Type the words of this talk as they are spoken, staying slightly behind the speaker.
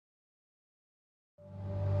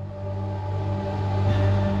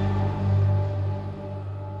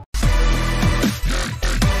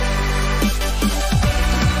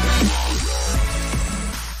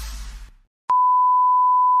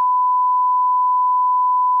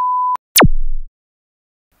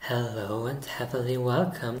Hello and heavily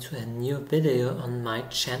welcome to a new video on my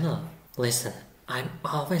channel. Listen, I'm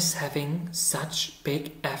always having such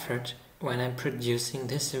big effort when I'm producing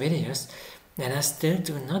these videos and I still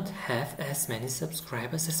do not have as many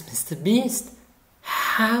subscribers as Mr. Beast.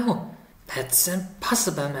 How? That's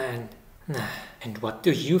impossible, man. And what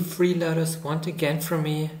do you freeloaders want again from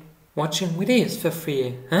me? Watching videos for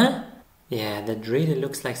free, huh? Yeah, that really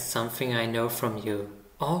looks like something I know from you.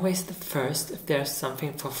 Always the first if there's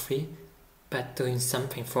something for free, but doing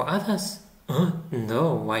something for others?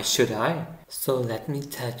 No, why should I? So let me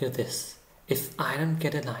tell you this. If I don't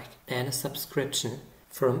get a like and a subscription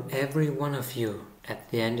from every one of you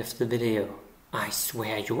at the end of the video, I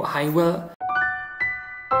swear you I will...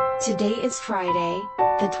 Today is Friday,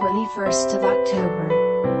 the 21st of October,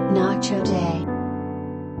 Nacho Day.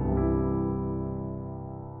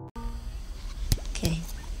 Okay,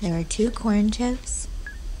 there were two corn chips,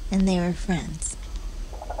 and they were friends.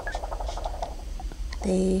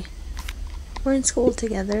 They were in school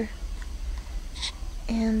together,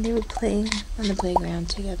 and they were playing on the playground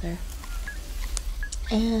together.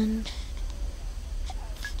 And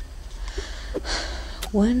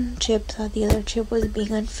one chip thought the other chip was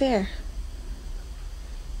being unfair,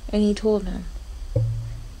 and he told him,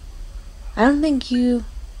 "I don't think you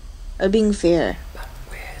are being fair. But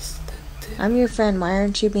where's the tip? I'm your friend, why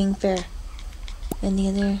aren't you being fair?" And the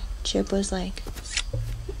other chip was like,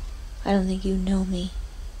 "I don't think you know me."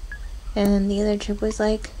 And the other chip was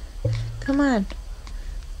like, "Come on,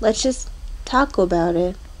 let's just talk about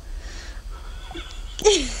it."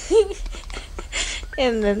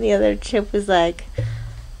 And then the other chip was like,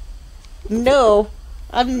 "No,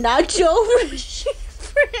 I'm not your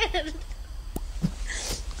friend."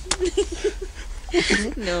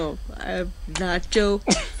 "No, I'm not your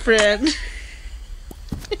friend."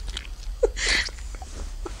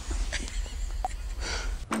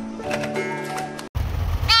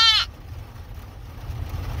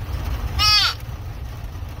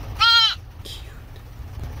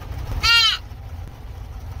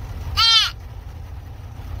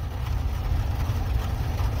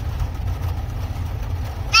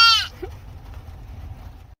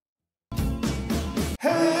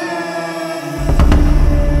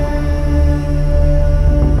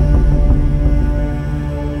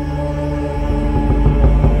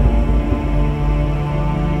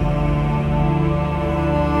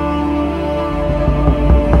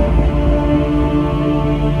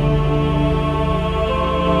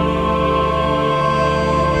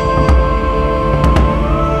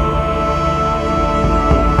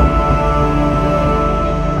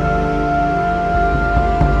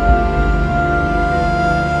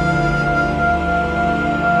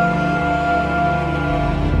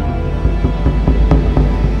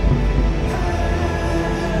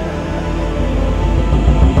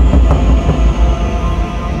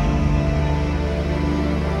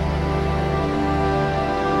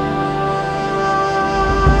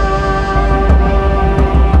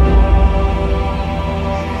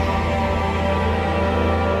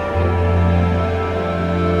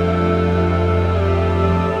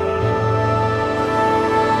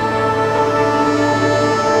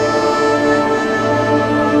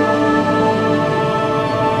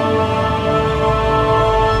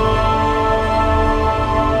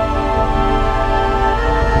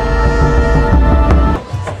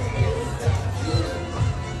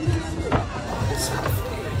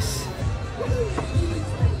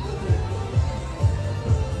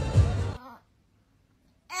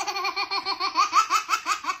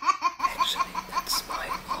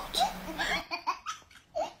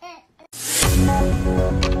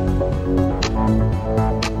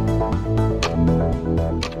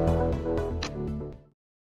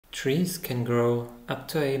 Trees can grow up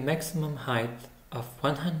to a maximum height of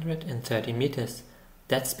 130 meters.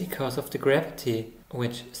 That's because of the gravity,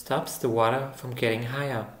 which stops the water from getting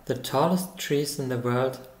higher. The tallest trees in the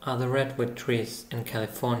world are the redwood trees in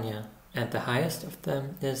California, and the highest of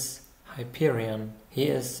them is Hyperion. He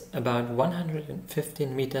is about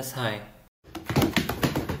 115 meters high.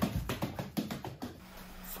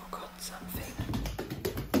 Forgot something.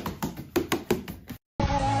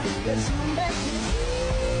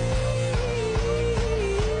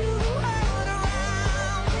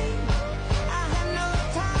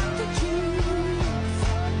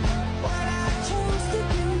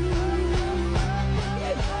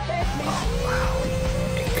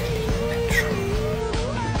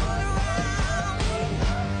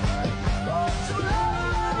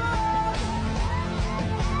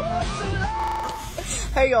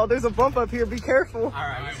 Hey y'all, there's a bump up here, be careful.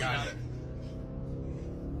 Alright, we got it.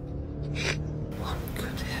 One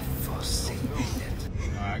could have foreseen it.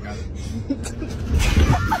 Alright, got it.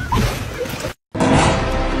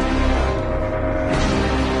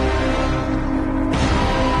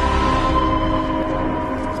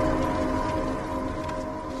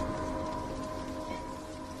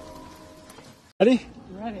 Ready?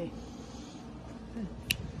 Ready.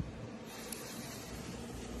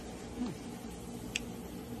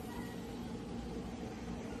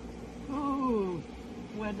 Oh,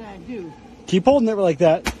 what'd I do? Keep holding it like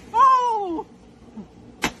that. Oh!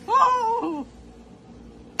 Oh!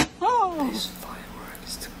 Oh! This firework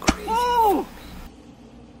is too crazy. Oh!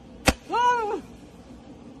 Oh!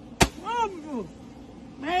 Oh!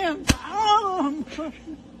 Man! Oh!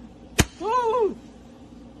 Oh!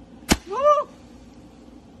 Oh!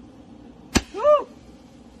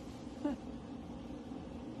 Oh!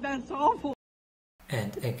 That's awful.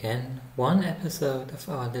 And again, one episode of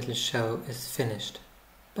our little show is finished.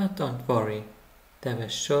 But don't worry, there will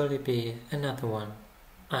surely be another one.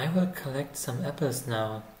 I will collect some apples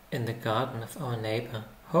now in the garden of our neighbor.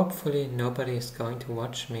 Hopefully nobody is going to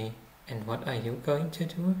watch me. And what are you going to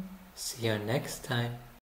do? See you next time.